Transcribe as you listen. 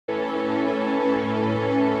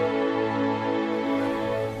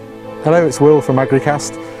Hello, it's Will from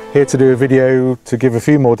Agricast, here to do a video to give a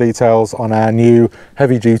few more details on our new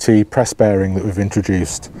heavy duty press bearing that we've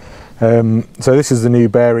introduced. So this is the new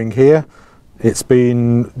bearing here. It's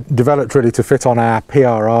been developed really to fit on our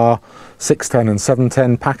PRR 610 and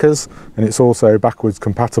 710 packers, and it's also backwards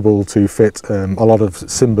compatible to fit a lot of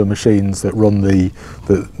Simba machines that run the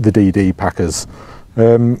DD packers.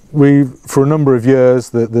 For a number of years,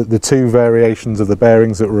 the two variations of the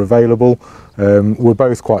bearings that were available were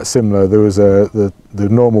both quite similar. There was the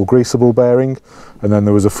normal greasable bearing, and then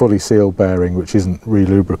there was a fully sealed bearing which isn't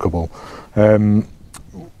relubricable.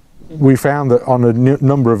 We found that on a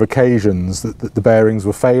number of occasions that the bearings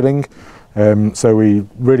were failing, so we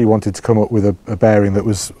really wanted to come up with a bearing that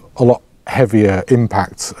was a lot heavier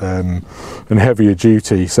impact and heavier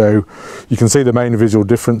duty. So you can see the main visual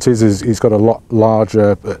differences is it's got a lot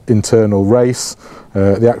larger internal race.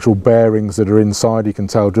 The actual bearings that are inside, you can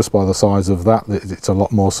tell just by the size of that it's a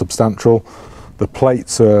lot more substantial. The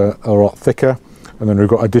plates are a lot thicker, and then we've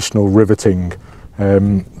got additional riveting.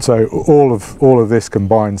 So all of this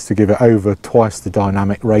combines to give it over twice the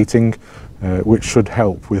dynamic rating, which should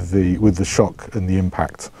help with the shock and the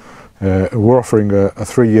impact. We're offering a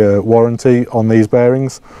 3-year warranty on these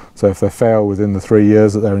bearings, so if they fail within the 3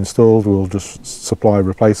 years that they're installed, we'll just supply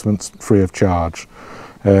replacements free of charge.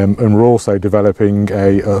 And we're also developing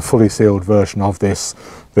a fully sealed version of this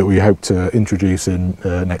that we hope to introduce in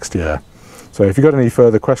next year. So if you've got any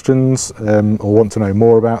further questions or want to know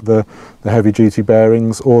more about the heavy duty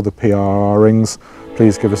bearings or the PRR rings,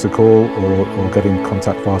 please give us a call or get in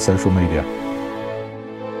contact via social media.